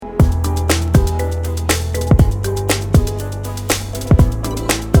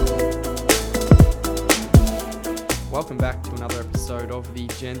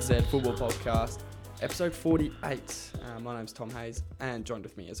NZ Football Podcast, episode 48. My name's Tom Hayes, and joined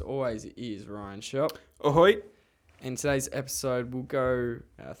with me, as always, is Ryan Shop. Ahoy! In today's episode, we'll go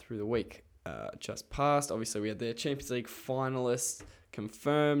through the week just past. Obviously, we had the Champions League finalists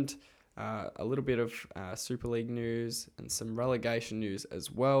confirmed, a little bit of Super League news, and some relegation news as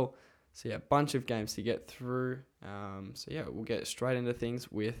well. So, yeah, a bunch of games to get through. We'll get straight into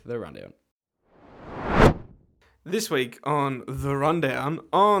things with the rundown. This week on The Rundown,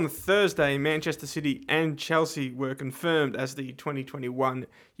 on Thursday, Manchester City and Chelsea were confirmed as the 2021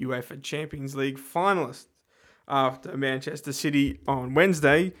 UEFA Champions League finalists after Manchester City on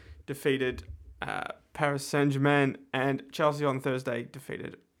Wednesday defeated Paris Saint-Germain and Chelsea on Thursday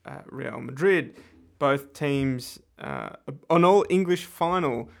defeated Real Madrid. Both teams an all-English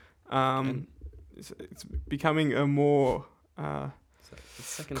final. It's becoming a more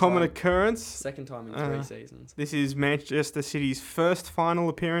common occurrence. Second time in 3 seasons. This is Manchester City's first final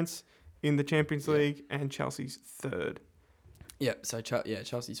appearance in the Champions League and Chelsea's third. Yeah, so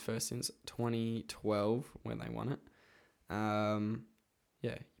Chelsea's first since 2012 when they won it.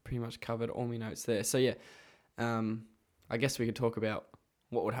 Pretty much covered all my notes there. So I guess we could talk about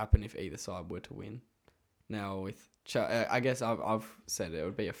what would happen if either side were to win. Now with I guess I've said it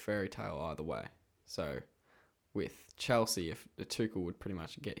would be a fairy tale either way. So with Chelsea, if Tuchel would pretty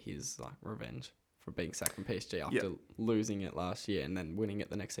much get his revenge for being sacked from PSG after losing it last year and then winning it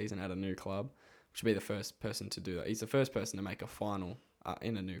the next season at a new club, which would be the first person to do that. He's the first person to make a final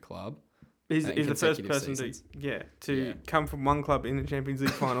in a new club. He's the first person to come from one club in the Champions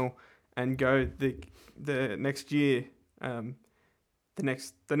League final and go the next year, the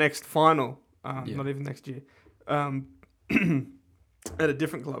next final, not even next year, at a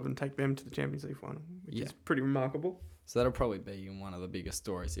different club and take them to the Champions League final, which is pretty remarkable. So that'll probably be one of the biggest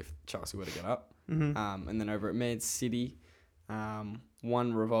stories if Chelsea were to get up. Mm-hmm. And then over at Man City,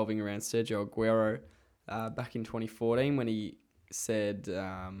 one revolving around Sergio Aguero back in 2014 when he said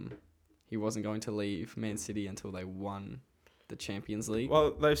he wasn't going to leave Man City until they won the Champions League.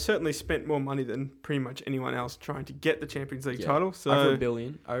 Well, they've certainly spent more money than pretty much anyone else trying to get the Champions League title. So over £1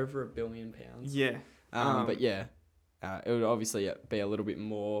 billion. Yeah. It would obviously be a little bit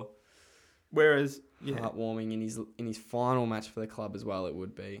more heartwarming in his final match for the club as well. It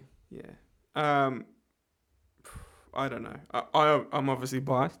would be. Yeah. I don't know. I'm obviously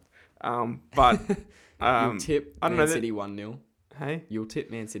biased. But you'll tip Man City 1-0. Hey. You'll tip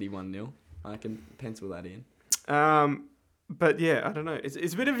Man City 1-0. I can pencil that in. But yeah, I don't know.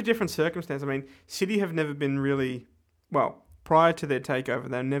 It's a bit of a different circumstance. I mean, City have never been really prior to their takeover,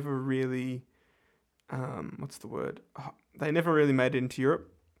 they're never really. What's the word? They never really made it into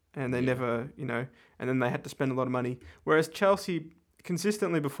Europe, and they never, and then they had to spend a lot of money. Whereas Chelsea,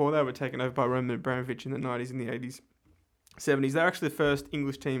 consistently before they were taken over by Roman Abramovich in the 90s and the 80s, 70s, they're actually the first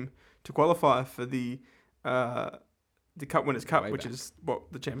English team to qualify for the Cup Winners' Cup, which is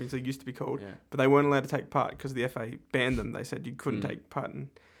what the Champions League used to be called. Yeah. But they weren't allowed to take part because the FA banned them. They said you couldn't take part in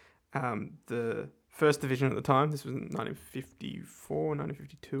the first division at the time. This was in 1954,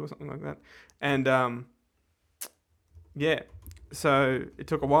 1952 or something like that. And, so it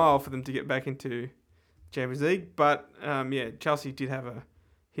took a while for them to get back into Champions League. But, Chelsea did have a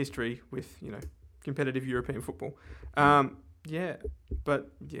history with, competitive European football. I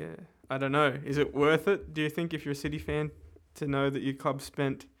don't know. Is it worth it, do you think, if you're a City fan, to know that your club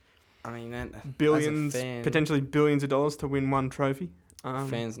spent potentially billions of dollars to win one trophy?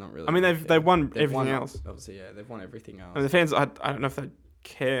 Fans not really. I mean, they've won everything else. Obviously, they've won everything else. I mean, the fans, I don't know if they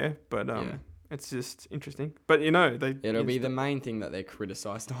care, but it's just interesting. But it'll be the main thing that they're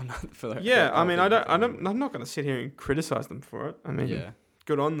criticised on for that. Yeah, I mean, I'm not going to sit here and criticise them for it. I mean,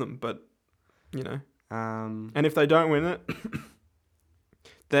 good on them, but and if they don't win it,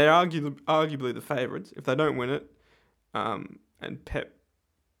 they're arguably the favourites. If they don't win it, and Pep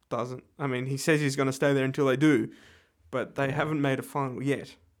doesn't, I mean, he says he's going to stay there until they do. But they haven't made a final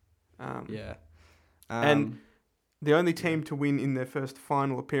yet. And the only team to win in their first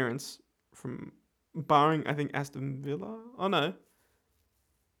final appearance, from barring, I think, Aston Villa. Oh, no.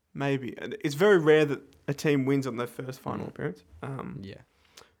 Maybe. It's very rare that a team wins on their first final appearance.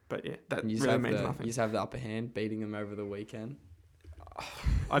 But that really means nothing. You just have the upper hand, beating them over the weekend.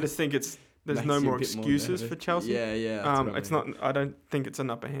 I just think there's no more excuses for Chelsea. Yeah. It's not. I don't think it's an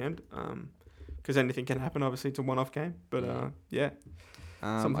upper hand. Because anything can happen. Obviously, it's a one-off game. But,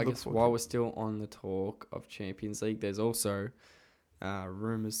 I guess while we're still on the talk of Champions League, there's also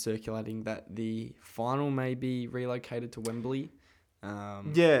rumours circulating that the final may be relocated to Wembley. I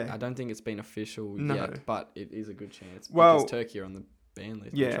don't think it's been official yet, but it is a good chance. Because Turkey are on the fan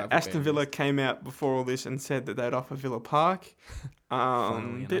list. Yeah, travel Aston ban Villa list. came out before all this and said that they'd offer Villa Park.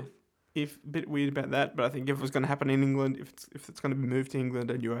 Funnily enough. Bit weird about that, but I think if it was going to happen in England, if it's going to be moved to England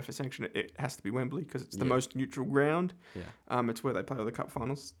and UEFA sanction it, it has to be Wembley because it's the most neutral ground. Yeah. It's where they play all the cup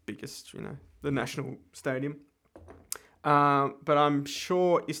finals, biggest, the national stadium. But I'm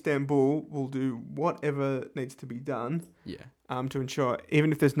sure Istanbul will do whatever needs to be done. Yeah. To ensure,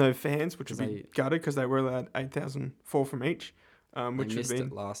 even if there's no fans, which would 'Cause be gutted because they were allowed 8,000, 4 from each, They which would missed be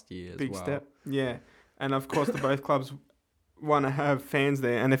it last year as big well. step. Yeah, and of course the both clubs want to have fans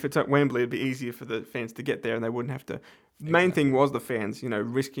there, and if it's at Wembley, it'd be easier for the fans to get there, and they wouldn't have to. Main thing was the fans,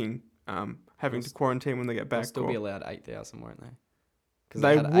 risking having to quarantine when they get back. They'll still be allowed 8,000, won't they? 'Cause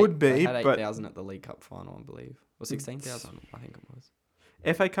They would be, they had but 8,000 at the League Cup final, I believe, or 16,000, I think it was.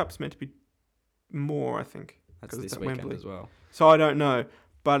 FA Cup's meant to be more, I think. That's 'cause this it's at weekend Wembley as well. So I don't know,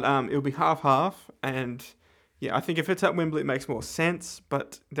 but it'll be half, and yeah, I think if it's at Wembley, it makes more sense.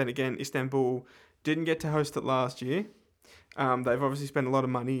 But then again, Istanbul didn't get to host it last year. They've obviously spent a lot of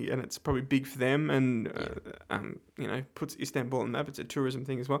money, and it's probably big for them, and puts Istanbul on the map. It's a tourism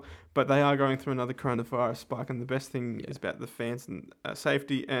thing as well. But they are going through another coronavirus spike, and the best thing is about the fans and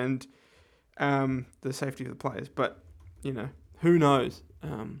safety and the safety of the players. But who knows?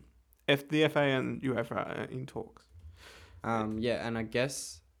 If the FA and UEFA are in talks. And I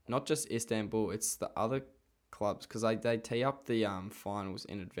guess not just Istanbul, it's the other clubs because they tee up the finals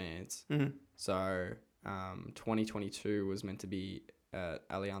in advance. Mm-hmm. So 2022 was meant to be at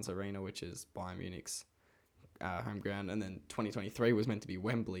Allianz Arena, which is Bayern Munich's home ground, and then 2023 was meant to be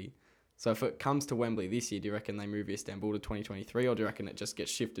Wembley. So if it comes to Wembley this year, do you reckon they move Istanbul to 2023, or do you reckon it just gets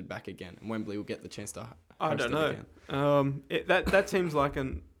shifted back again, and Wembley will get the chance to host I don't know. Again? That seems like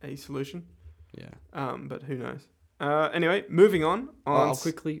a solution. Yeah. But who knows? Anyway, moving on. I'll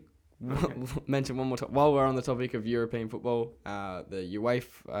quickly mention one more time. While we're on the topic of European football, the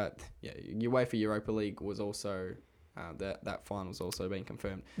UEFA Europa League was also that final's also been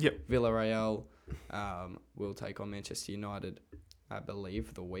confirmed. Yep. Villarreal will take on Manchester United, I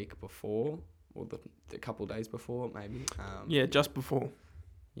believe, the week before or the couple days before, maybe. Just before.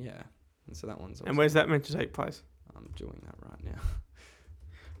 Yeah. And so that one's. And where's that meant to take place? I'm doing that right now.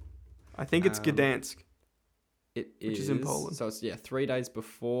 I think it's Gdansk. Which is in Poland. So it's 3 days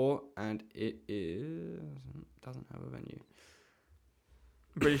before, and it doesn't have a venue.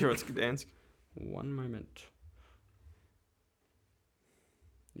 I'm pretty sure it's Gdansk. One moment.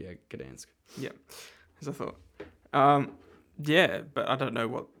 Yeah, Gdansk. Yeah, as I thought. But I don't know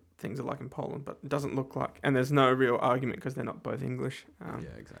what things are like in Poland, but it doesn't look like. And there's no real argument because they're not both English.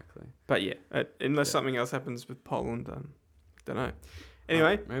 Yeah, exactly. But unless something else happens with Poland, don't know.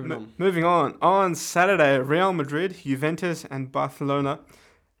 Anyway, moving on. On Saturday, Real Madrid, Juventus, and Barcelona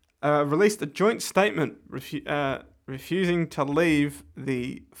released a joint statement refusing to leave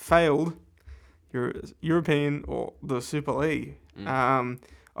the failed European or the Super League.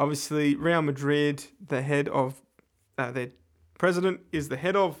 Obviously, Real Madrid, the head of their president, is the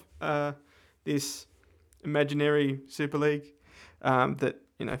head of this imaginary Super League that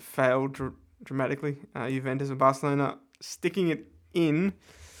failed dramatically. Juventus and Barcelona sticking it in.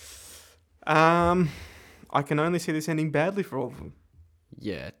 I can only see this ending badly for all of them.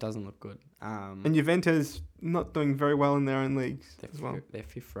 Yeah, it doesn't look good. And Juventus not doing very well in their own leagues as well. They're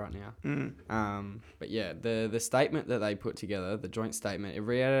fifth right now. But yeah, the statement that they put together, the joint statement, it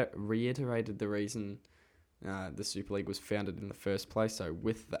reiterated the reason the Super League was founded in the first place. So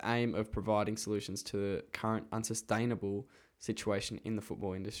with the aim of providing solutions to the current unsustainable situation in the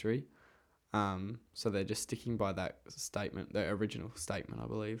football industry. So they're just sticking by that statement, the original statement, I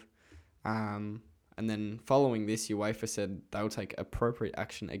believe. And then following this, UEFA said they will take appropriate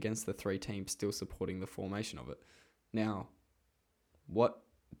action against the three teams still supporting the formation of it. Now, what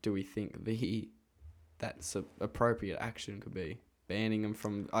do we think that's appropriate action could be? Banning them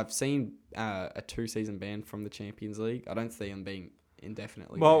from... I've seen a 2-season ban from the Champions League. I don't see them being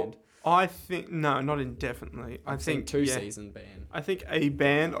indefinitely banned. I think... No, not indefinitely. I think 2-season ban. I think a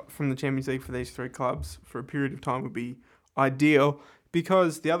ban from the Champions League for these three clubs for a period of time would be ideal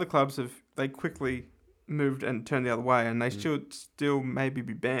because the other clubs they quickly moved and turned the other way, and they should still maybe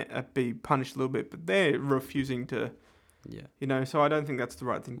be punished a little bit, but they're refusing to. Yeah. So I don't think that's the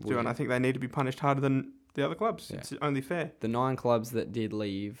right thing to do, and I think they need to be punished harder than the other clubs. Yeah. It's only fair. The 9 clubs that did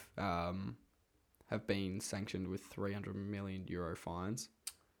leave have been sanctioned with €300 million fines.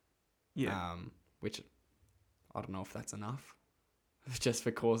 Yeah. Which I don't know if that's enough, just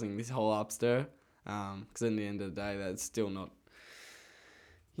for causing this whole upstir. Because in the end of the day, that's still not.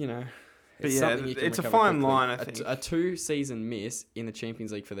 It's yeah, something you can it's a recover fine quickly. line, I think. A 2-season miss in the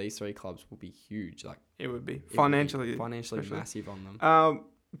Champions League for these three clubs will be huge. Like It would be it would be financially. financially especially. massive on them.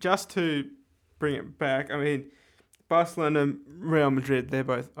 Just to bring it back, I mean, Barcelona and Real Madrid, they're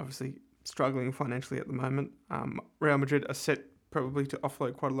both obviously struggling financially at the moment. Real Madrid are set probably to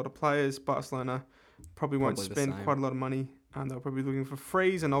offload quite a lot of players. Barcelona probably won't Probably the spend same. quite a lot of money. They're probably looking for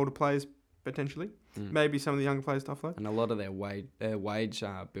frees and older players potentially. Maybe some of the younger players to offload. And a lot of their wage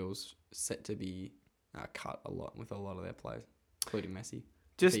bills set to be cut a lot with a lot of their players, including Messi.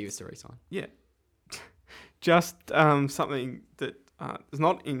 If he was to resign. Just something that is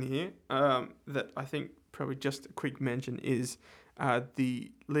not in here that I think probably just a quick mention is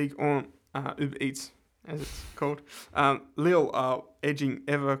the Ligue 1 Uber Eats, as it's called. Lille are edging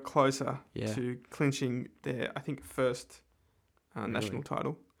ever closer to clinching their, I think, first national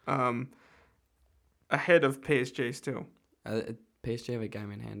title. Ahead of PSG still. PSG have a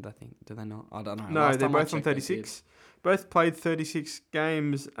game in hand, I think. Do they not? I don't know. No, they're both on 36. Both played 36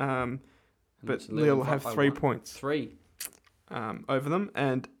 games, but Lille have 3 points. 3. Over them,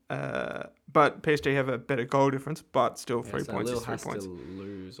 and but PSG have a better goal difference, but still 3 so points Lille is 3 has points. to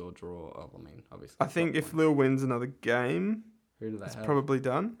lose or draw. I mean, obviously. I think if Lille wins another game, who do they it's have? probably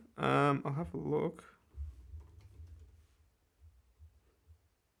done. I'll have a look.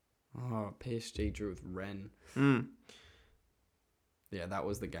 Oh, PSG drew with Rennes. Yeah, that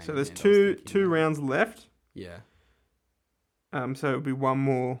was the game. So there's in hand I was two thinking of. rounds left. Yeah. So it'll be one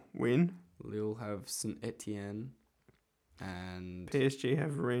more win. Lille have Saint Etienne, and PSG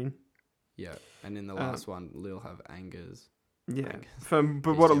have Rennes. yeah, and in the last one, Lille have Angers. Yeah, Angers.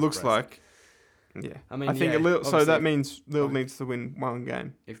 but what it PSG looks have like. Yeah, I mean, I think yeah, Lille, so obviously that means Lille both- needs to win one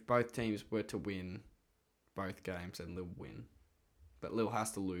game. If both teams were to win both games, then Lille win. But Lille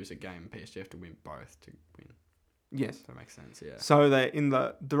has to lose a game. PSG have to win both to win. Yes. That makes sense. Yeah. So they're in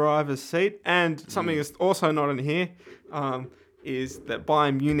the driver's seat. And something that's also not in here is that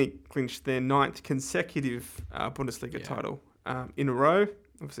Bayern Munich clinched their 9th consecutive Bundesliga title in a row.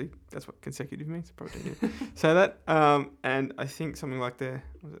 Obviously, that's what consecutive means. Probably didn't say that. And I think something like their,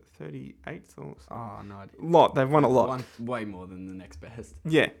 was it 38th or something? Oh, no idea. Lot. They've won a lot. Won way more than the next best.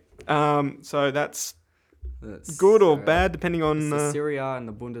 Yeah. So that's That's good or bad, depending on the Serie A and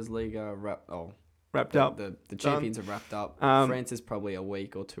the Bundesliga wrapped up. The champions are wrapped up. France is probably a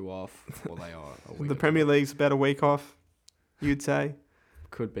week or two off. Well, they are a week. The Premier League's about a week off, you'd say.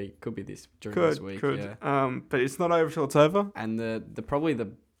 Could be this during this week. Yeah. But it's not over till it's over. And the probably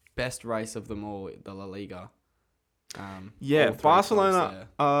the best race of them all, the La Liga. All three Barcelona clubs there.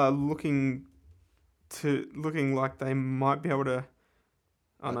 are looking like they might be able to.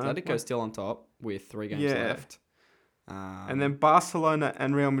 Atletico's still on top with 3 games left. And then Barcelona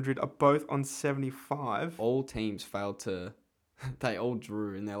and Real Madrid are both on 75. All teams failed to. They all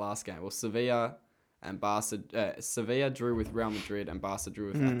drew in their last game. Well, Sevilla and Barca. Sevilla drew with Real Madrid and Barca drew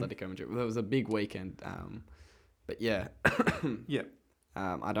with Atletico Madrid. Well, it was a big weekend. But yeah. Yeah.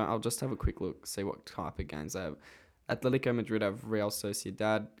 I'll just have a quick look, see what type of games they have. Atletico Madrid have Real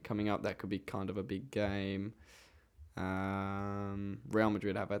Sociedad coming up. That could be kind of a big game. Real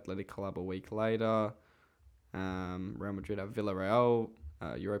Madrid have Athletic Club a week later. Real Madrid have Villarreal,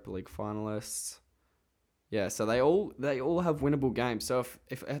 Europa League finalists. Yeah, so they all have winnable games. So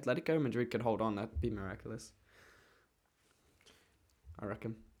if Atletico Madrid could hold on, that'd be miraculous. I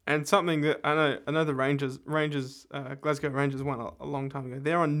reckon. And something that I know the Rangers, Glasgow Rangers won a long time ago.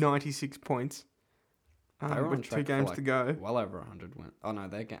 They're on 96 points. They're on with track 2 games for to go. well over 100 wins. Oh no,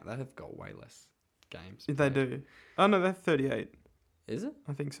 they have got way less games. They do. Oh no, they're 38. Is it?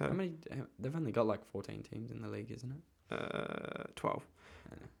 I think so. How many? They've only got like 14 teams in the league, isn't it? 12.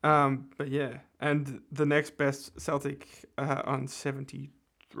 Yeah. But yeah, and the next best Celtic on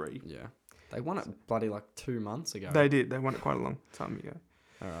 73. Yeah. They won it bloody like 2 months ago. They did. They won it quite a long time ago.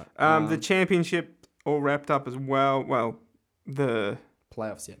 All right. The championship all wrapped up as well. Well, the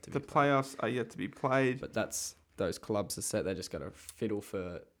playoffs yet to be the playoffs are yet to be played. But those clubs are set. They just got to fiddle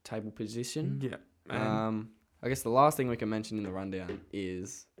for table position. Yeah. I guess the last thing we can mention in the rundown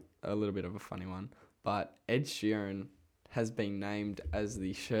is a little bit of a funny one. But Ed Sheeran has been named as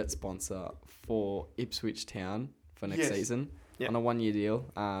the shirt sponsor for Ipswich Town for next season on a 1-year deal.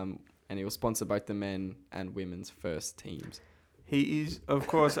 And he will sponsor both the men and women's first teams. He is, of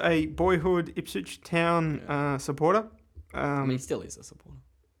course, a boyhood Ipswich Town supporter. I mean, he still is a supporter.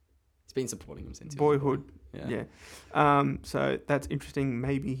 He's been supporting him since boyhood. Yeah. So that's interesting.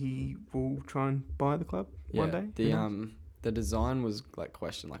 Maybe he will try and buy the club one day. The design was like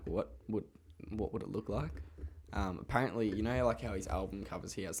questioned, like what would it look like? Apparently, you know, like how his album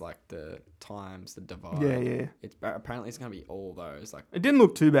covers, he has like the times, the divide. Yeah. Apparently it's gonna be all those, like It didn't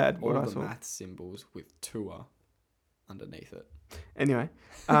look too bad. all What I the saw. math symbols with tour underneath it. Anyway,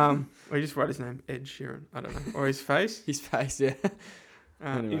 we just wrote his name, Ed Sheeran. I don't know, or his face. His face, yeah.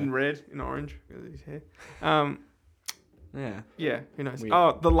 Anyway. In red, in orange, with his hair. Yeah. Yeah, who knows? Weird.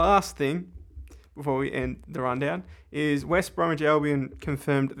 Oh, the last thing before we end the rundown is West Bromwich Albion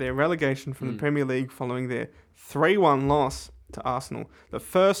confirmed their relegation from the Premier League following their 3-1 loss to Arsenal. The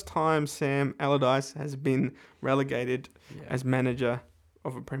first time Sam Allardyce has been relegated as manager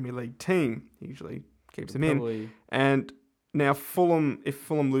of a Premier League team. He usually keeps them in. And now Fulham, if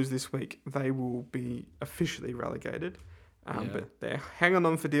Fulham lose this week, they will be officially relegated. But they're hanging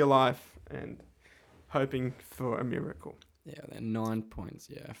on for dear life and hoping for a miracle. Yeah, they're 9 points,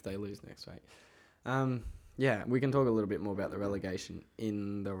 if they lose next week. We can talk a little bit more about the relegation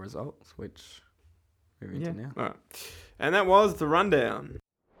in the results, which we're into now. All right. And that was the rundown.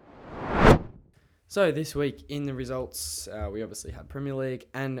 So this week in the results, we obviously had Premier League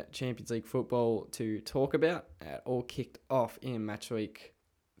and Champions League football to talk about. It all kicked off in match week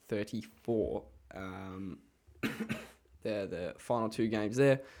 34. They're the final two games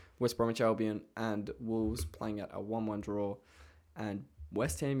there. West Bromwich Albion and Wolves playing at a 1-1 draw. And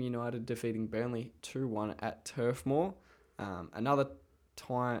West Ham United defeating Burnley 2-1 at Turf Moor. Another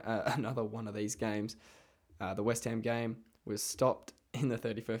one of these games. The West Ham game was stopped in the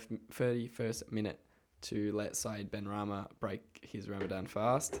 31st minute to let Saeed Benrahma break his Ramadan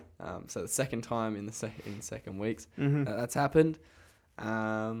fast. So the second time in second weeks that's happened.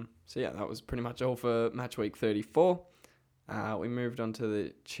 That was pretty much all for match week 34. We moved on to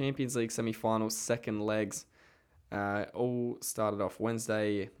the Champions League semi-finals, second legs. All started off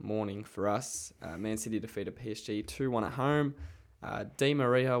Wednesday morning for us. Man City defeated PSG 2-1 at home. Di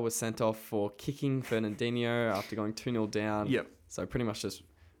Maria was sent off for kicking Fernandinho after going 2-0 down. Yep. So pretty much just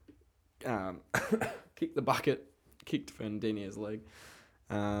kicked the bucket, kicked Fernandinho's leg.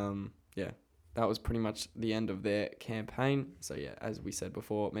 That was pretty much the end of their campaign. So as we said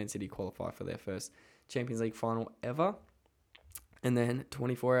before, Man City qualify for their first Champions League final ever. And then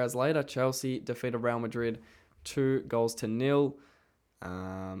 24 hours later, Chelsea defeated Real Madrid 2-0.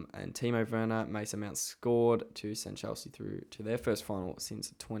 And Timo Werner, Mason Mount scored to send Chelsea through to their first final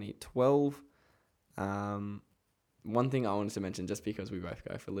since 2012. One thing I wanted to mention, just because we both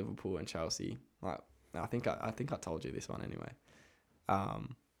go for Liverpool and Chelsea, I think I told you this one anyway.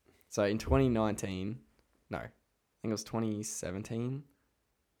 So in 2019, no, I think it was 2017,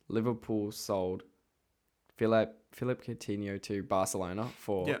 Liverpool sold Philip Coutinho to Barcelona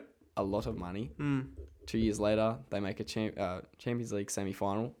for a lot of money. 2 years later, they make a Champions League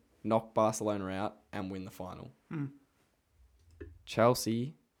semi-final, knock Barcelona out, and win the final.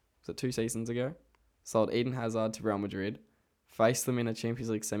 Chelsea, was it 2 seasons ago? Sold Eden Hazard to Real Madrid, faced them in a Champions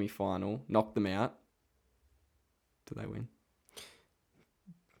League semi-final, knocked them out. Do they win?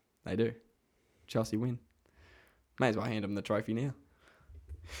 They do. Chelsea win. May as well hand them the trophy now.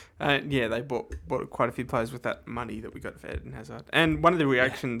 They bought quite a few players with that money that we got for Eden Hazard. And one of the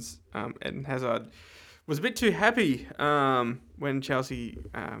reactions, Eden Hazard was a bit too happy when Chelsea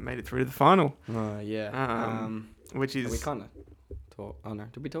made it through to the final. Which is... We kind of talk... Oh, no.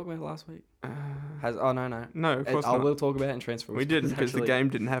 Did we talk about it last week? No. No, of course not. We'll talk about it in transfer. We didn't, because the game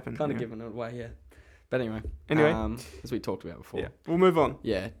didn't happen. Kind of giving it away, But anyway, as we talked about before. Yeah, we'll move on.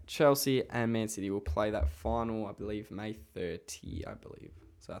 Yeah, Chelsea and Man City will play that final, I believe, May 30, I believe.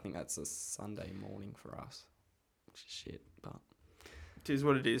 So I think that's a Sunday morning for us, which is shit, but... It is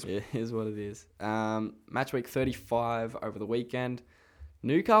what it is. Yeah, it is what it is. Match week 35 over the weekend.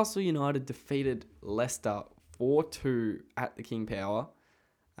 Newcastle United defeated Leicester 4-2 at the King Power.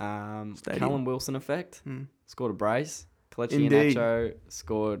 Callum Wilson effect. Scored a brace. Kelechi Iheanacho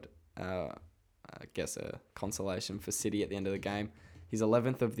scored... I guess a consolation for City at the end of the game. He's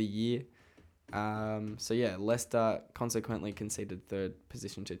 11th of the year. Leicester consequently conceded third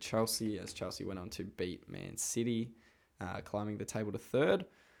position to Chelsea as Chelsea went on to beat Man City, climbing the table to third,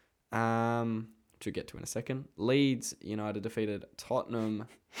 which we'll get to in a second. Leeds United defeated Tottenham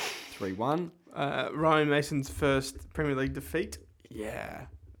 3-1. Ryan Mason's first Premier League defeat. Yeah,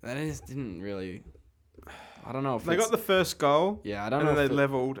 that just didn't really... I don't know if they got the first goal. Yeah, I don't know if they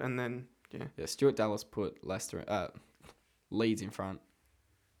levelled and then... Yeah, Stuart Dallas put Leeds in front.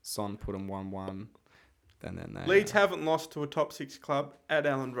 Son put them 1-1. Then they... Leeds haven't lost to a top 6 club at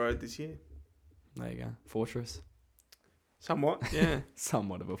Allen Road this year. There you go. Fortress. Somewhat, yeah.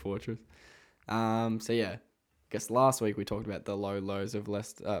 Somewhat of a fortress. I guess last week we talked about the low lows of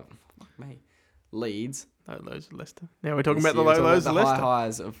Leicester. Leeds. Low lows of Leicester. Now we're talking about the low lows of Leicester. The high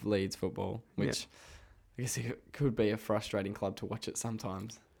highs of Leeds football, which I guess it could be a frustrating club to watch it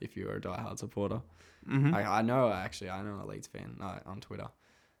sometimes if you're a diehard supporter. Mm-hmm. I know a Leeds fan on Twitter,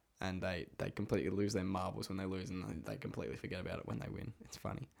 and they completely lose their marbles when they lose, and they completely forget about it when they win. It's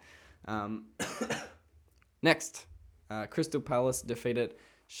funny. Next, Crystal Palace defeated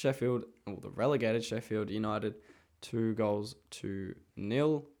the relegated Sheffield United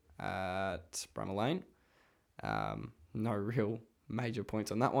 2-0 at Bramall Lane. No real major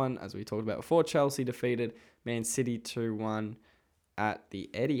points on that one, as we talked about before. Chelsea defeated Man City 2-1 at the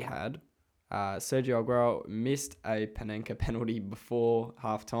Etihad. Sergio Aguero missed a Panenka penalty before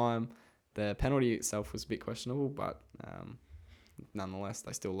half-time. The penalty itself was a bit questionable, but nonetheless,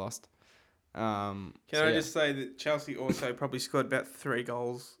 they still lost. Can I just say that Chelsea also probably scored about 3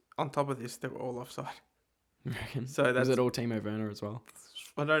 goals on top of this that were all offside. So was it all Timo Werner as well?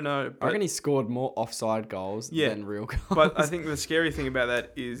 I don't know. I reckon he scored more offside goals than real goals. But I think the scary thing about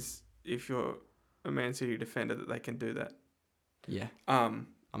that is if you're a Man City defender that they can do that. Yeah.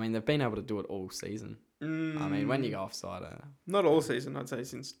 I mean, they've been able to do it all season. I mean, when you go offside... not all season, I'd say,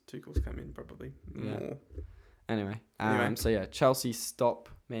 since Tuchel's come in, probably. Yeah. More. Anyway. So, yeah, Chelsea stop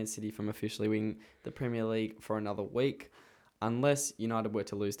Man City from officially winning the Premier League for another week, unless United were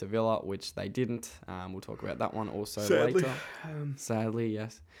to lose to Villa, which they didn't. We'll talk about that one also later. Sadly,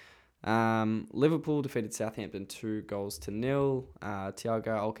 yes. Liverpool defeated Southampton 2-0. Thiago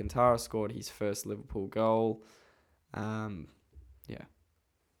Alcantara scored his first Liverpool goal. Yeah.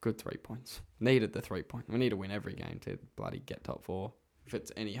 Good 3 points. Needed the 3 points. We need to win every game to bloody get top 4, if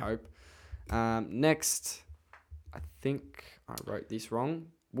it's any hope. Next, I think I wrote this wrong.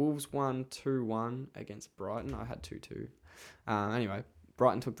 Wolves won 2-1 against Brighton. I had 2-2. Anyway,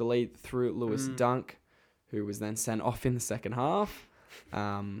 Brighton took the lead through Lewis Dunk, who was then sent off in the second half.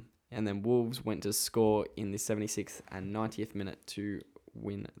 And then Wolves went to score in the 76th and 90th minute to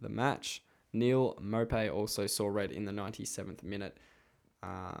win the match. Neil Maupay also saw red in the 97th minute.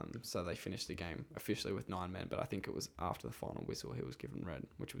 So they finished the game officially with 9 men, but I think it was after the final whistle he was given red,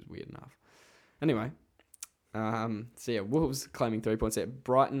 which was weird enough. Anyway, so yeah, Wolves claiming 3 points there.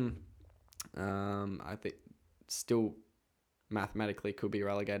 Brighton, I think still mathematically could be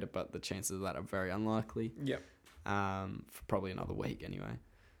relegated, but the chances of that are very unlikely. Yep. For probably another week anyway.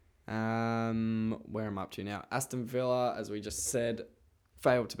 Where am I up to now? Aston Villa, as we just said,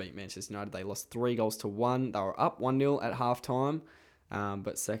 failed to beat Manchester United. They lost 3-1. They were up 1-0 at half-time.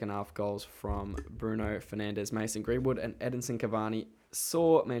 But second half goals from Bruno Fernandes, Mason Greenwood, and Edinson Cavani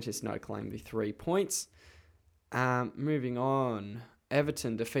saw Manchester United claim the 3 points. Moving on,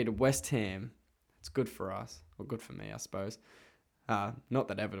 Everton defeated West Ham. It's good for us, or good for me, I suppose. Not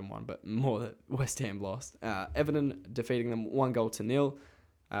that Everton won, but more that West Ham lost. Everton defeating them 1-0.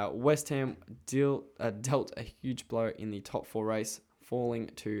 West Ham dealt a huge blow in the top 4 race, falling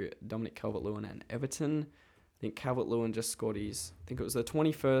to Dominic Calvert-Lewin and Everton. I think Calvert-Lewin just scored it was the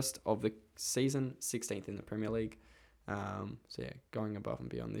 21st of the season, 16th in the Premier League. So yeah, going above and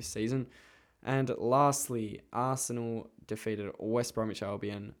beyond this season. And lastly, Arsenal defeated West Bromwich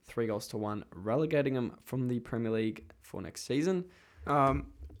Albion 3-1, relegating them from the Premier League for next season.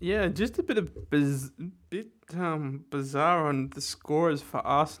 Yeah, just a bit bizarre on the scores for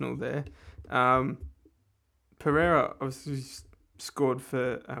Arsenal there. Pereira obviously scored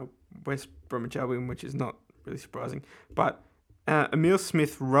for West Bromwich Albion, which is not really surprising. But Emile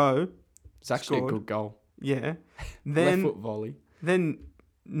Smith-Rowe It's actually scored. a good goal. Yeah. Left foot volley. Then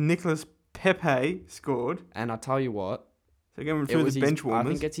Nicolas Pepe scored. And I tell you what, So going through the bench warmers. I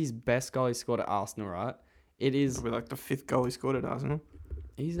think it's his best goal he scored at Arsenal, right? It is. Probably like the 5th goal he scored at Arsenal.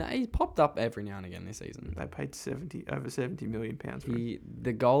 He's popped up every now and again this season. They paid over £70 million for him.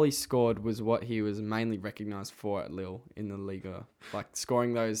 The goal he scored was what he was mainly recognised for at Lille in the Liga, like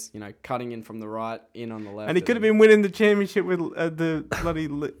scoring those, cutting in from the right, in on the left. And he could have been winning the championship with the bloody.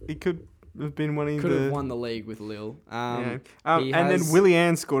 He could have been winning Could have won the league with Lille. And then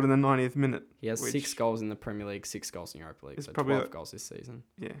Willian scored in the 90th minute. He has 6 goals in the Premier League, 6 goals in Europa League. So probably 12 goals this season.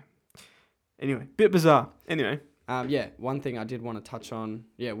 Yeah. Anyway, bit bizarre. Anyway. One thing I did want to touch on.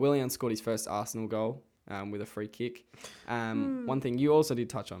 Yeah, Willian scored his first Arsenal goal with a free kick. One thing you also did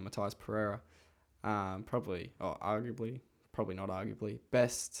touch on, Matthias Pereira. Probably not arguably,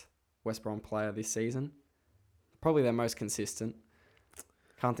 best West Brom player this season. Probably their most consistent.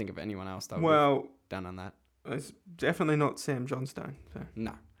 Can't think of anyone else that would have done on that. It's definitely not Sam Johnstone. So.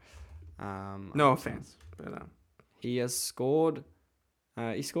 No. No offense, but he has scored.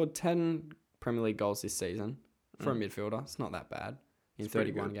 He scored 10 Premier League goals this season for a midfielder. It's not that bad in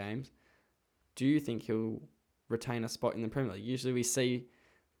 31 games. Do you think he'll retain a spot in the Premier League? Usually we see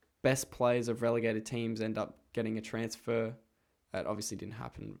best players of relegated teams end up getting a transfer That obviously didn't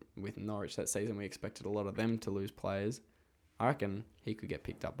happen with Norwich that season. We expected a lot of them to lose players. I reckon he could get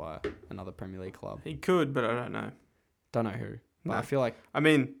picked up by another Premier League club. He could, but I don't know. Don't know who. But No. I feel like I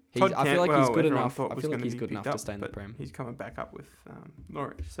mean, Todd I feel like he's Cantwell, good everyone enough. thought I was feel like gonna he's be good picked enough to up, stay in the but Prem. He's coming back up with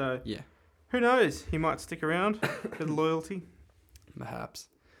Norwich. So Yeah, who knows? He might stick around. Bit of loyalty. perhaps.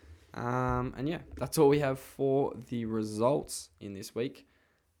 And yeah, that's all we have for the results in this week.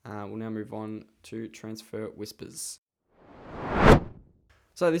 We'll now move on to Transfer Whispers.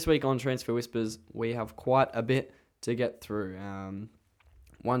 So this week on Transfer Whispers, we have quite a bit to get through.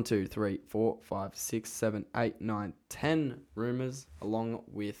 1, 2, 3, 4, 5, 6, 7, 8, 9, 10 rumours, along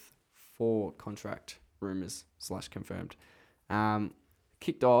with 4 contract rumours / confirmed.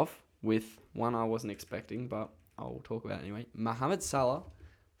 Kicked off with one I wasn't expecting, but I'll talk about it anyway. Mohamed Salah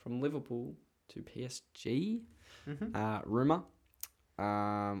from Liverpool to PSG. Rumour.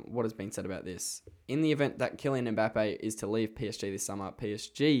 What has been said about this? In the event that Kylian Mbappe is to leave PSG this summer,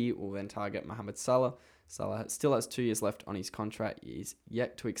 PSG will then target Mohamed Salah. Salah still has 2 years left on his contract. He is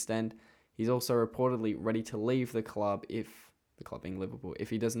yet to extend. He's also reportedly ready to leave the club, if the club being Liverpool, if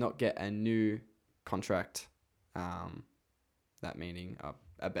he does not get a new contract. That meaning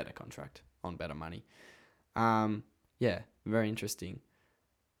a better contract on better money. Yeah, very interesting.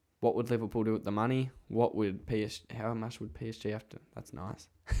 What would Liverpool do with the money? How much would PSG have to? That's nice.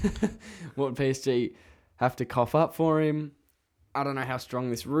 What would PSG have to cough up for him? I don't know how strong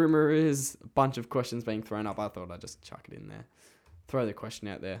this rumor is. A bunch of questions being thrown up. I thought I'd just chuck it in there. Throw the question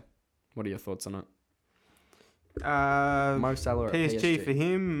out there. What are your thoughts on it? Mo Salah at PSG for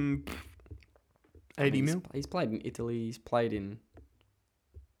him, 80 mil. He's played in Italy. He's played in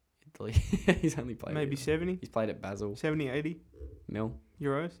Italy. He's only played Maybe 70. He's played at Basel. 70, 80 Mil.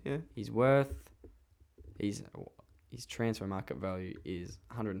 euros, yeah. His transfer market value is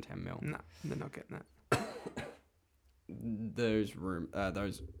 110 mil. No, they're not getting that. Those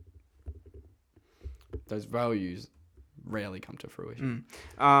values rarely come to fruition.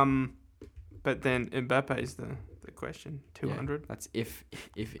 But then Mbappe is the question. 200. Yeah, that's if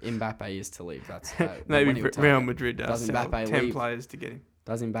Mbappe is to leave. That's maybe Real Madrid does sell Mbappe 10 leave? players to get him.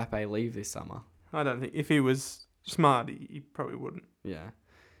 Does Mbappe leave this summer? I don't think. If he was smart, he probably wouldn't. Yeah.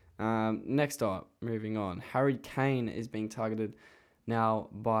 Next up, moving on. Harry Kane is being targeted now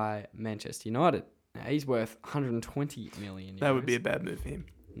by Manchester United. Now, he's worth 120 million euros. That would be a bad move for him.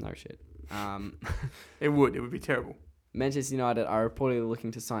 No shit. It would be terrible. Manchester United are reportedly looking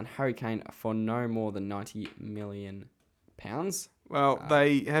to sign Harry Kane for no more than £90 million. Well,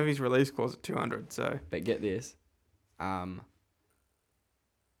 they have his release clause at 200, so... But get this.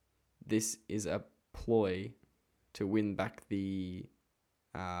 This is a ploy to win back the...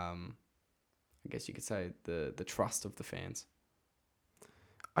 I guess you could say the trust of the fans.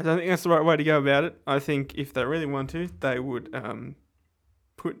 I don't think that's the right way to go about it. I think if they really want to, they would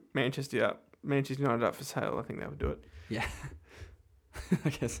put Manchester United up for sale. I think they would do it. Yeah. I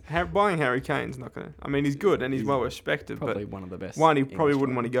guess. Buying Harry Kane's not going to... I mean, he's good and he's well respected. Probably but one of the best. One, he probably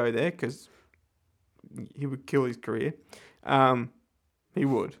wouldn't want to go there because he would kill his career. He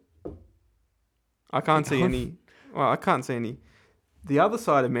would. I can't see any... Well, I can't see any... The other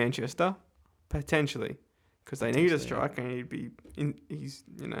side of Manchester, potentially, because they need a striker and he'd be in. He's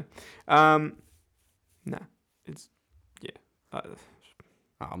it's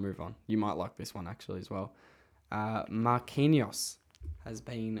I'll move on. You might like this one actually as well. Marquinhos has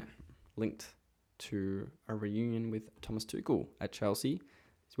been linked to a reunion with Thomas Tuchel at Chelsea.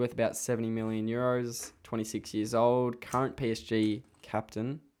 He's worth about 70 million euros. 26 years old. Current PSG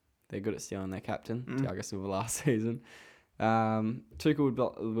captain. They're good at stealing their captain, Thiago Silva last season.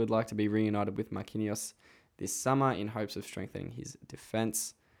 Tuchel would like to be reunited with Marquinhos this summer in hopes of strengthening his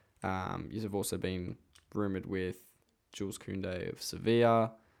defence. You've also been rumoured with Jules Koundé of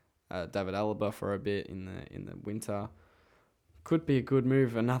Sevilla, David Alaba for a bit in the winter. Could be a good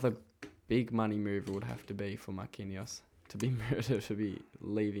move. Another big money move would have to be for Marquinhos to be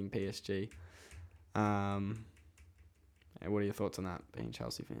leaving PSG. And what are your thoughts on that, being a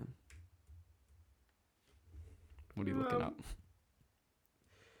Chelsea fan? What are you looking up?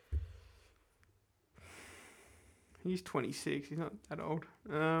 He's 26. He's not that old.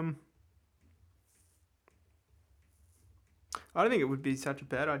 I don't think it would be such a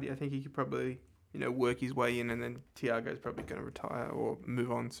bad idea. I think he could probably, work his way in, and then Thiago's probably going to retire or move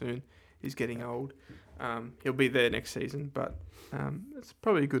on soon. He's getting old. He'll be there next season, but it's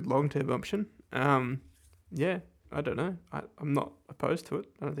probably a good long-term option. Yeah, I don't know. I'm not opposed to it.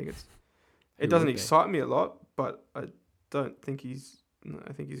 I don't think it's... It doesn't excite me a lot, but I don't think he's... No,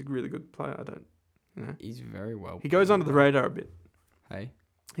 I think he's a really good player. I don't... He's very well... He goes under the radar a bit. Hey?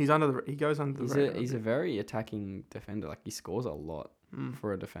 He goes under the radar. He's a very attacking defender. Like, he scores a lot Mm.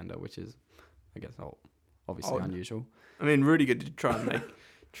 for a defender, which is, I guess, obviously Odd. unusual. I mean, Rudiger did try and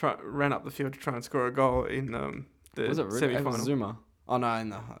ran up the field to try and score a goal in the Was it Rudiger? It was semi-final. Zuma? Oh no,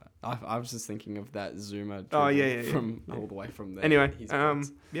 I was just thinking of that Zuma. Oh, dribble yeah. From all the way from there. Anyway, his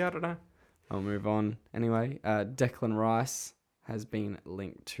box. yeah, I don't know. I'll move on. Anyway, Declan Rice has been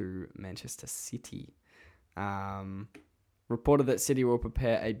linked to Manchester City. Reported that City will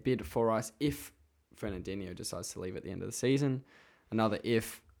prepare a bid for Rice if Fernandinho decides to leave at the end of the season. Another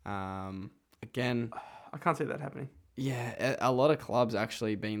if. Again, I can't see that happening. yeah, a lot of clubs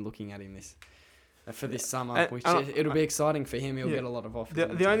actually been looking at him for this summer, And- which and it'll be exciting for him. He'll yeah. get a lot of offers.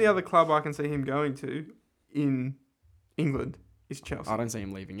 The only other club I can see him going to in England is Chelsea. I don't see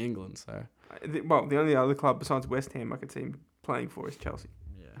him leaving England, so The only other club besides West Ham I could see him playing for is Chelsea.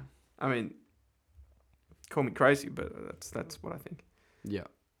 yeah. I mean, call me crazy, but that's what I think. Yeah.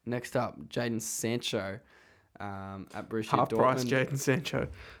 Next up, Jadon Sancho at Borussia Half price Dortmund. Jadon Sancho.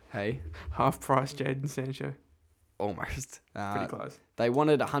 Hey, Half price Jadon Sancho. almost. Pretty close. They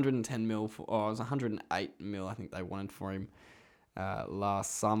wanted 110 mil it was 108 mil I think they wanted for him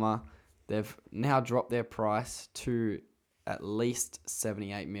last summer. They've now dropped their price to at least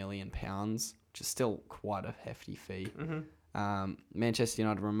 78 million pounds, which is still quite a hefty fee. Mm-hmm. Manchester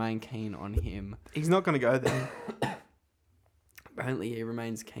United remain keen on him. He's not going to go there. Apparently, he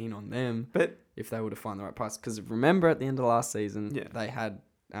remains keen on them, But if they were to find the right price. Because remember, at the end of last season, Yeah. they had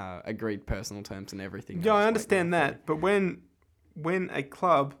agreed personal terms and everything. yeah, I They just waiting understand on that. But when a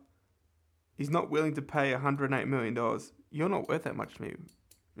club is not willing to pay $108 million, you're not worth that much to me.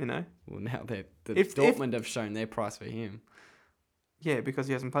 You know? Well, now If- Dortmund have shown their price for him. Yeah, because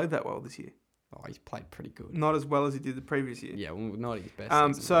he hasn't played that well this year. Oh, he's played pretty good. Not as well as he did the previous year. Yeah, well, not his best.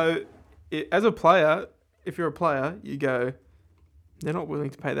 season, So, as a player, if you're a player, you go, they're not willing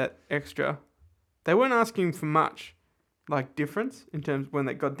to pay that extra. They weren't asking for much, like, difference in terms when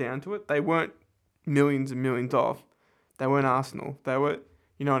they got down to it. They weren't millions and millions off. They weren't Arsenal. They were,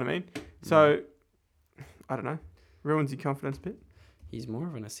 you know what I mean? So, I don't know. Ruins your confidence a bit. he's more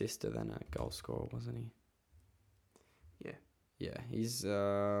of an assister than a goal scorer, wasn't he? Yeah. Yeah, he's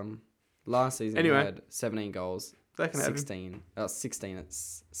last season Anyway. he had 17 goals, They can have him. 16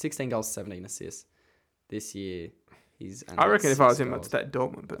 goals, 17 assists. This year, he's. I reckon if I was 6 him, I'd goals, stay at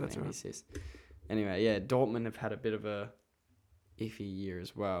Dortmund, but that's 17 all right. assists. Anyway, yeah, Dortmund have had a bit of a iffy year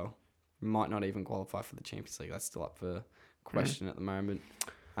as well. Might not even qualify for the Champions League. That's still up for question at the moment.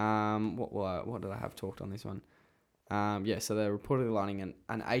 What did I have talked on this one? Yeah, so they're reportedly lining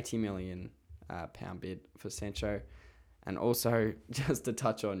an 80 million pound bid for Sancho. And also, just to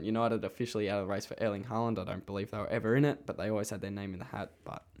touch on, United officially out of the race for Erling Haaland. I don't believe they were ever in it, but they always had their name in the hat,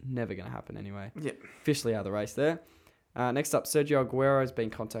 but never going to happen anyway. Yeah. Officially out of the race there. Next up, Sergio Aguero has been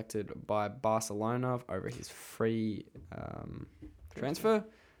contacted by Barcelona over his free transfer.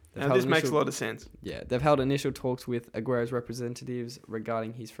 They've Now, held this makes a initial- lot of sense. Yeah, they've held initial talks with Aguero's representatives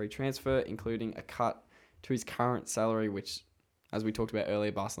regarding his free transfer, including a cut to his current salary, which, as we talked about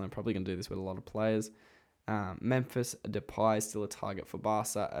earlier, Barcelona are probably going to do this with a lot of players. Memphis Depay is still a target for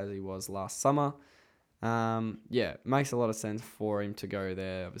Barca, as he was last summer. Yeah, makes a lot of sense for him to go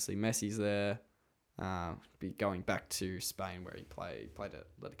there. Obviously, Messi's there. Be going back to Spain, where he played at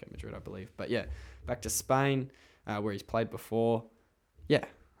Atletico Madrid, I believe. But yeah, back to Spain, where he's played before. Yeah,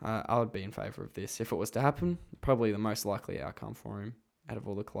 I would be in favour of this. If it was to happen, probably the most likely outcome for him out of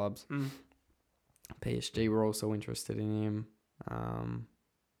all the clubs. PSG were also interested in him.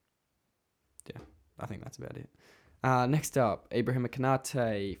 Yeah, I think that's about it. Next up, Ibrahima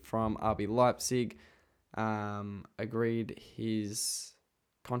Konate from RB Leipzig agreed his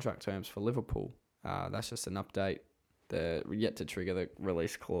contract terms for Liverpool. That's just an update. They're yet to trigger the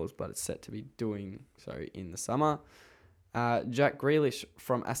release clause, but it's set to be doing so in the summer. Jack Grealish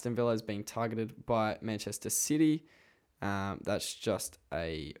from Aston Villa is being targeted by Manchester City. That's just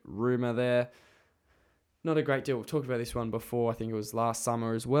a rumour there. Not a great deal. We've talked about this one before. I think it was last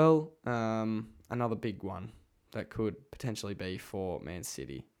summer as well. Another big one that could potentially be for Man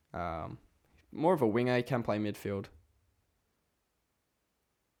City. More of a winger. He can play midfield.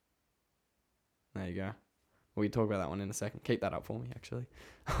 There you go. We can talk about that one in a second. Keep that up for me, actually.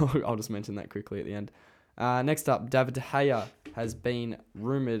 I'll just mention that quickly at the end. Next up, David De Gea has been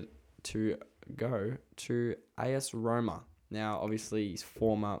rumoured to go to AS Roma. Now, obviously, his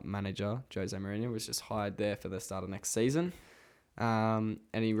former manager, Jose Mourinho, was just hired there for the start of next season. And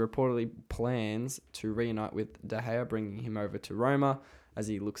he reportedly plans to reunite with De Gea, bringing him over to Roma as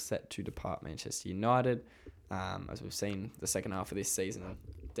he looks set to depart Manchester United. As we've seen the second half of this season,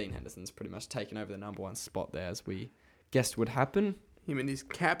 Dean Henderson's pretty much taken over the number one spot there, as we guessed would happen. Him and his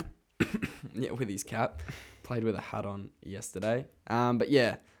cap. Yeah, with his cap. Played with a hat on yesterday. But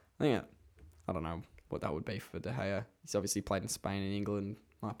yeah, I don't know what that would be for De Gea. He's obviously played in Spain and England.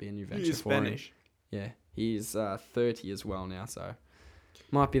 Might be a new venture He is for him. Spanish. Yeah, he's 30 as well now, so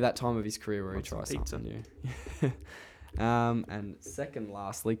might be that time of his career where Wants he tries some pizza. something new. And second,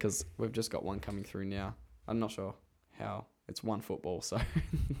 lastly, because we've just got one coming through now. I'm not sure how. It's One Football, so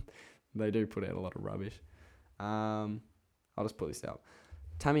they do put out a lot of rubbish. I'll just put this out.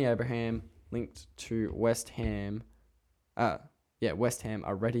 Tammy Abraham linked to West Ham. West Ham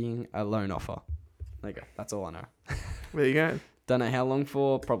are readying a loan offer. There you go. That's all I know. There you go. Don't know how long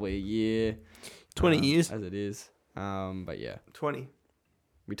for. Probably a year. 20 years. As it is. But yeah. 20.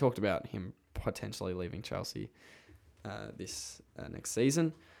 We talked about him potentially leaving Chelsea this next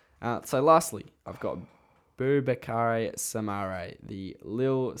season. So lastly, I've got Boubakary Samare, the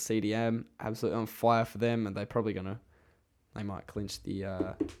Lille CDM, absolutely on fire for them, and they might clinch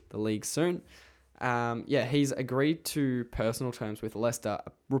the league soon. He's agreed to personal terms with Leicester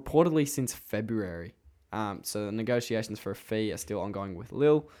reportedly since February. So the negotiations for a fee are still ongoing with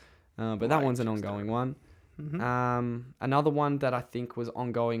Lille, but that one's an ongoing one. Mm-hmm. Another one that I think was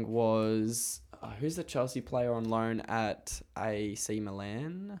ongoing was who's the Chelsea player on loan at AC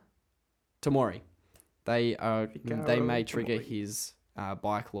Milan? Tomori. They may trigger his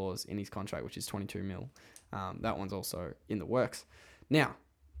buy clause in his contract, which is 22 mil. That one's also in the works. Now,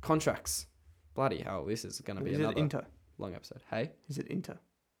 contracts. Bloody hell, this is going to be another Inter? long episode. Hey? Is it Inter?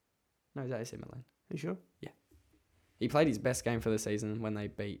 No, it's AC Milan. Are you sure? He played his best game for the season when they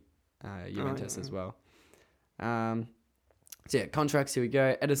beat Juventus as well. Contracts, here we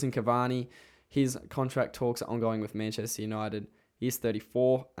go. Edison Cavani, his contract talks are ongoing with Manchester United. He is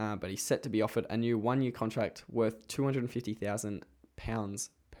 34, but he's set to be offered a new one-year contract worth £250,000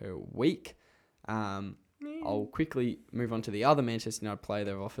 per week. I'll quickly move on to the other Manchester United player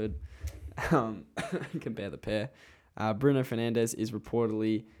they've offered. Compare the pair. Bruno Fernandes is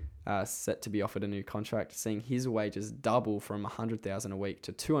reportedly set to be offered a new contract, seeing his wages double from £100,000 a week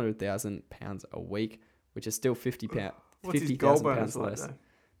to £200,000 a week, which is still £50,000 What's his goal bonus pounds like, less. though?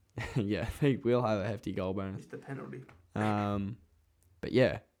 Yeah, he will have a hefty goal bonus. It's the penalty. But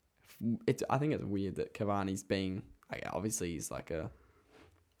yeah, I think it's weird that Cavani's being obviously he's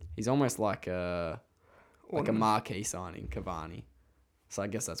almost like a marquee signing, Cavani. So I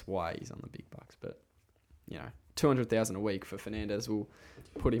guess that's why he's on the big bucks. But 200,000 a week for Fernandes will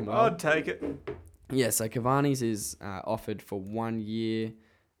put him well. I'd take it. Yeah, so Cavani's is offered for 1 year.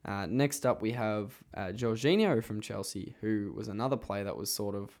 Next up, we have Jorginho from Chelsea, who was another player that was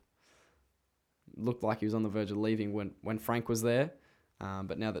sort of looked like he was on the verge of leaving when Frank was there.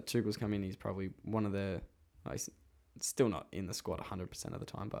 But now that Tuchel's come in, he's probably one of he's still not in the squad 100% of the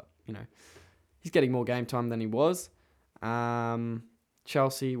time, but, he's getting more game time than he was.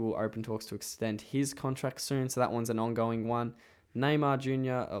 Chelsea will open talks to extend his contract soon, so that one's an ongoing one. Neymar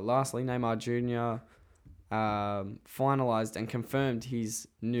Jr. Finalised and confirmed his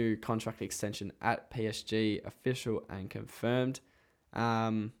new contract extension at PSG, official and confirmed.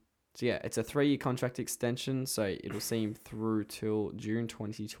 It's a 3-year contract extension, so it'll see him through till June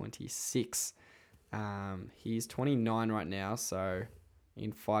 2026. He's 29 right now, so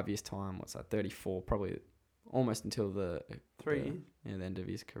in 5 years' time, 34? Probably almost until the 3 years. The end of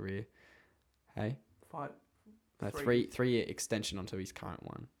his career. Hey? 5. A 3-year extension onto his current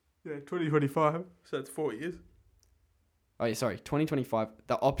one. Yeah, 2025. So that's 4 years. Oh, yeah, sorry. 2025.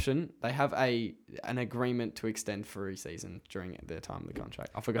 The option, they have an agreement to extend for a season during their time of the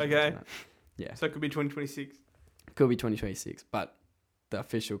contract. I forgot to mention that. Yeah. So it could be 2026. Could be 2026, but the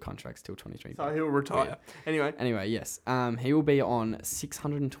official contract's till 2025. So he'll retire. Yeah. Anyway, yes. He will be on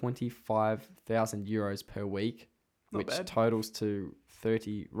 €625,000 per week, which totals to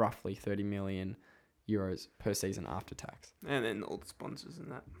roughly 30 million euros per season after tax. And then all the sponsors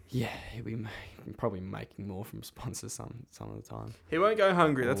and that. Yeah, he'll be probably making more from sponsors some of the time. He won't go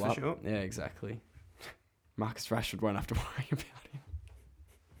hungry, that's for sure. Yeah, exactly. Marcus Rashford won't have to worry about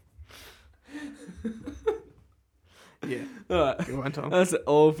him. Yeah. All right. Good one, Tom. That's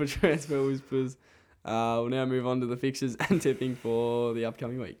all for Transfer Whispers. We'll now move on to the fixtures and tipping for the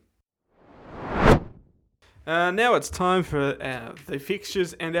upcoming week. Now it's time for the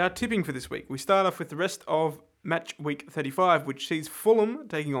fixtures and our tipping for this week. We start off with the rest of match week 35, which sees Fulham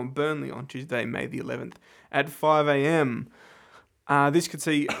taking on Burnley on Tuesday, May the 11th at 5 a.m. This could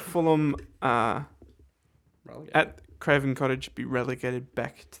see Fulham at Craven Cottage be relegated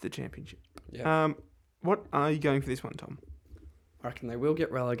back to the Championship. Yeah. What are you going for this one, Tom? I reckon they will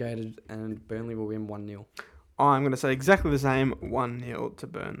get relegated and Burnley will win 1-0. I'm going to say exactly the same, 1-0 to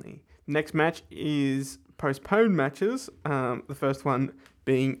Burnley. Next match is postponed matches. The first one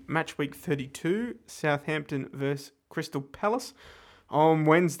being match week 32, Southampton versus Crystal Palace on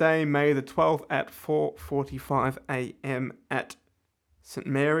Wednesday, May the 12th at 4:45 a.m. at St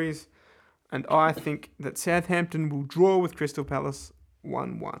Mary's. And I think that Southampton will draw with Crystal Palace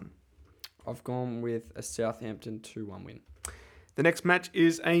 1-1. I've gone with a Southampton 2-1 win. The next match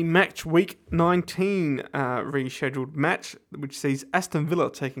is a match week 19 rescheduled match, which sees Aston Villa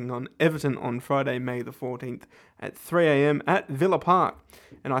taking on Everton on Friday, May the 14th at 3 a.m. at Villa Park.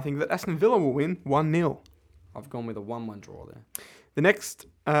 And I think that Aston Villa will win 1-0. I've gone with a 1-1 draw there. The next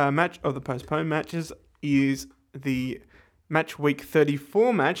match of the postponed matches is the match week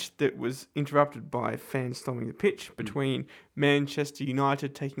 34 match that was interrupted by fans storming the pitch between Manchester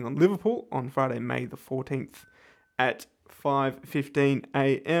United taking on Liverpool on Friday, May the 14th at 5:15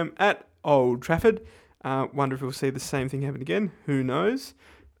 a.m. at Old Trafford. Wonder if we'll see the same thing happen again. Who knows?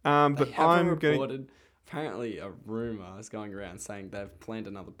 But I'm going. Apparently, a rumor is going around saying they've planned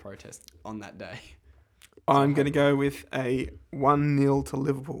another protest on that day. I'm going to go with a 1-0 to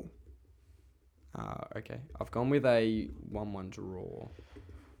Liverpool. Okay. I've gone with a 1-1 draw.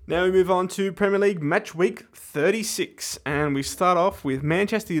 Now we move on to Premier League match week 36, and we start off with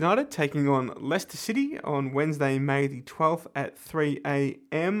Manchester United taking on Leicester City on Wednesday, May the 12th at 3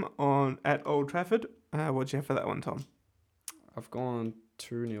 a.m. at Old Trafford. What do you have for that one, Tom? I've gone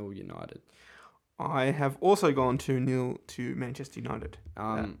 2-0 United. I have also gone 2-0 to Manchester United.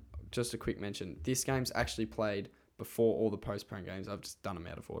 Just a quick mention. This game's actually played before all the postponed games. I've just done them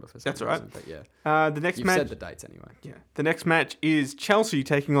out of order for some reason. That's all right. But yeah. The next You've match. said the dates anyway. Yeah. The next match is Chelsea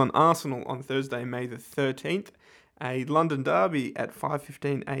taking on Arsenal on Thursday, May the 13th. A London derby at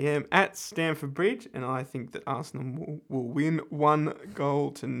 5:15 a.m. at Stamford Bridge, and I think that Arsenal will win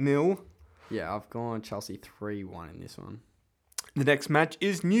 1-0. Yeah, I've gone Chelsea 3-1 in this one. The next match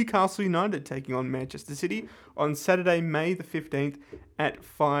is Newcastle United taking on Manchester City on Saturday, May the 15th at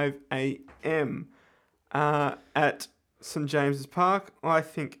 5 a.m. At St James's Park. I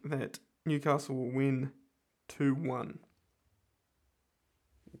think that Newcastle will win 2-1.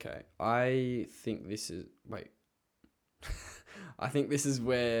 Okay, I think this is... Wait. I think this is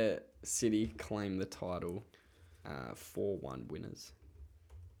where City claim the title 4-1 winners.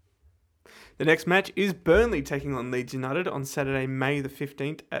 The next match is Burnley taking on Leeds United on Saturday, May the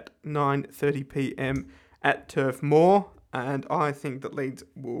 15th at 9:30 p.m. at Turf Moor. And I think that Leeds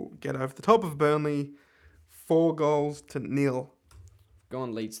will get over the top of Burnley 4-0. Go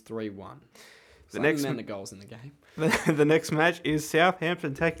on Leeds 3-1. The next amount of goals in the game. The next match is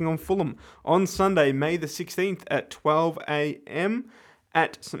Southampton taking on Fulham on Sunday, May the 16th at 12 a.m.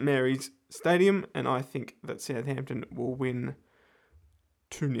 at St Mary's Stadium. And I think that Southampton will win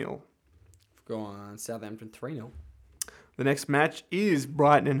 2-0. Go on Southampton 3-0. The next match is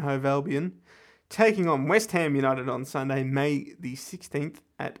Brighton and Hove Albion taking on West Ham United on Sunday, May the 16th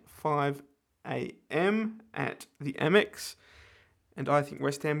at 5 a.m. at the Amex. And I think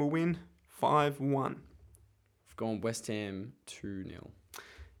West Ham will win 5-1. I've gone West Ham 2-0.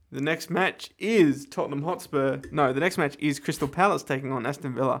 The next match is the next match is Crystal Palace taking on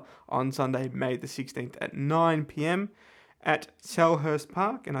Aston Villa on Sunday, May the 16th at 9 p.m. at Selhurst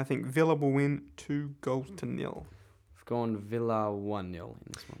Park, and I think Villa will win 2-0. I've gone Villa 1-0 in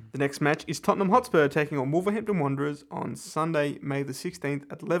this one. The next match is Tottenham Hotspur taking on Wolverhampton Wanderers on Sunday, May the 16th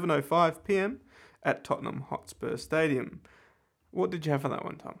at 11:05 p.m. at Tottenham Hotspur Stadium. What did you have for that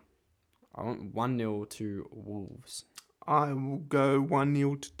one, Tom? I went 1-0 to Wolves. I will go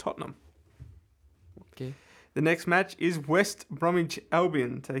 1-0 to Tottenham. Okay. The next match is West Bromwich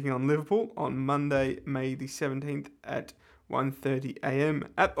Albion taking on Liverpool on Monday, May the 17th at 1:30 a.m.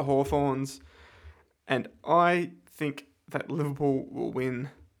 at the Hawthorns. And I think that Liverpool will win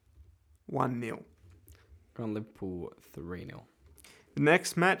 1-0. Gone Liverpool 3-0. The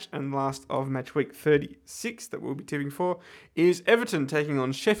next match and last of match week 36 that we'll be tipping for is Everton taking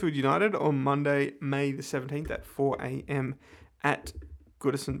on Sheffield United on Monday, May the 17th at 4 a.m. at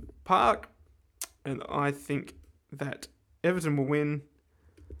Goodison Park. And I think that Everton will win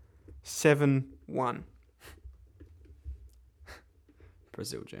 7-1.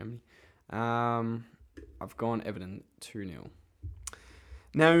 Brazil, Germany. I've gone Everton 2-0.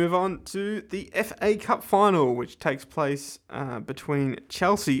 Now we move on to the FA Cup final, which takes place between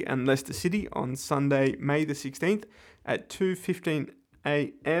Chelsea and Leicester City on Sunday, May the 16th at 2:15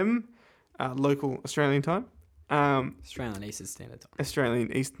 a.m. Local Australian time. Australian Eastern Standard Time.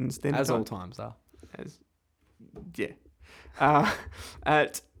 Australian Eastern Standard As Time. all times are.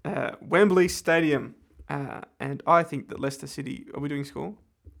 At Wembley Stadium. And I think that Leicester City... Are we doing score?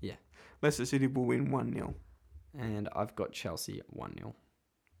 Yeah. Leicester City will win 1-0. And I've got Chelsea 1-0.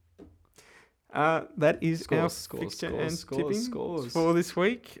 That is our Scores, fixture scores, and scores, tipping scores. for this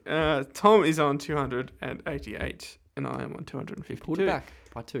week. Tom is on 288 and I am on You 252. pulled it back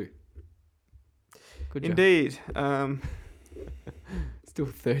by 2. Good job. Indeed. Still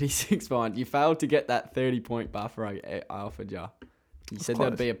 36 behind. You failed to get that 30-point buffer I offered you. You said close.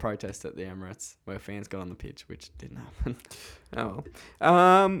 there'd be a protest at the Emirates where fans got on the pitch, which didn't happen. Oh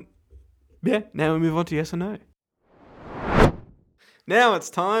well. Yeah, now we move on to yes or no. Now it's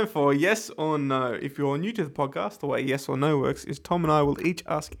time for yes or no. If you're new to the podcast, the way yes or no works is Tom and I will each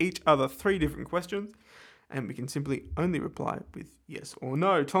ask each other 3 different questions, and we can simply only reply with yes or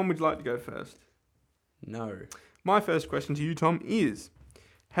no. Tom, would you like to go first? No. My first question to you, Tom, is: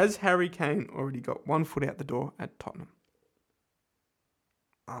 has Harry Kane already got one foot out the door at Tottenham?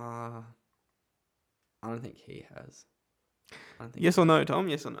 I don't think he has. I don't think Yes or no, Tom?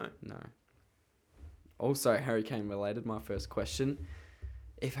 Yes or no? No. Also, Harry Kane related, my first question.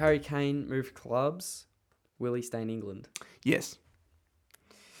 If Harry Kane moved clubs, will he stay in England? Yes.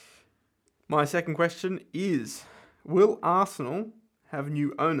 My second question is: will Arsenal have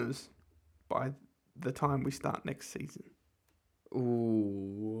new owners by the time we start next season?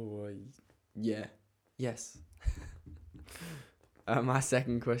 Ooh, yeah. Yes. My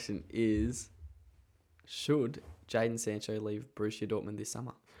second question is: should Jadon Sancho leave Borussia Dortmund this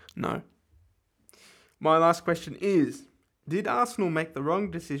summer? No. My last question is: did Arsenal make the wrong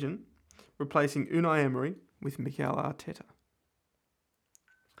decision replacing Unai Emery with Mikel Arteta?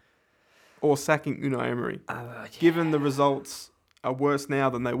 Or sacking Unai Emery? Given the results are worse now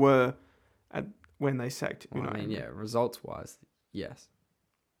than they were when they sacked Well, Unai I mean, Emery. yeah, results-wise, yes.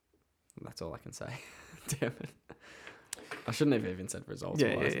 That's all I can say. Damn it. I shouldn't have even said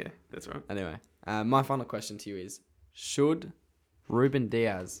results-wise. Yeah. That's right. Anyway, my final question to you is: should Ruben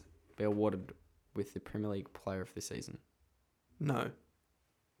Diaz be awarded with the Premier League Player of the Season? No.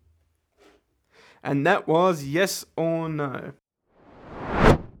 And that was yes or no.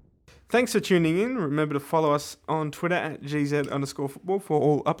 Thanks for tuning in. Remember to follow us on Twitter at GZ_football for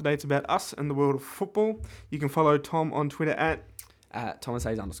all updates about us and the world of football. You can follow Tom on Twitter at Thomas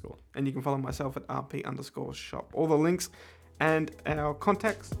Hayes _. and you can follow myself at RP_shop. All the links and our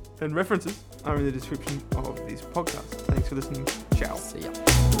contacts and references are in the description of this podcast. Thanks for listening. Ciao. See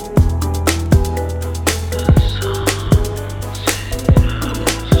ya.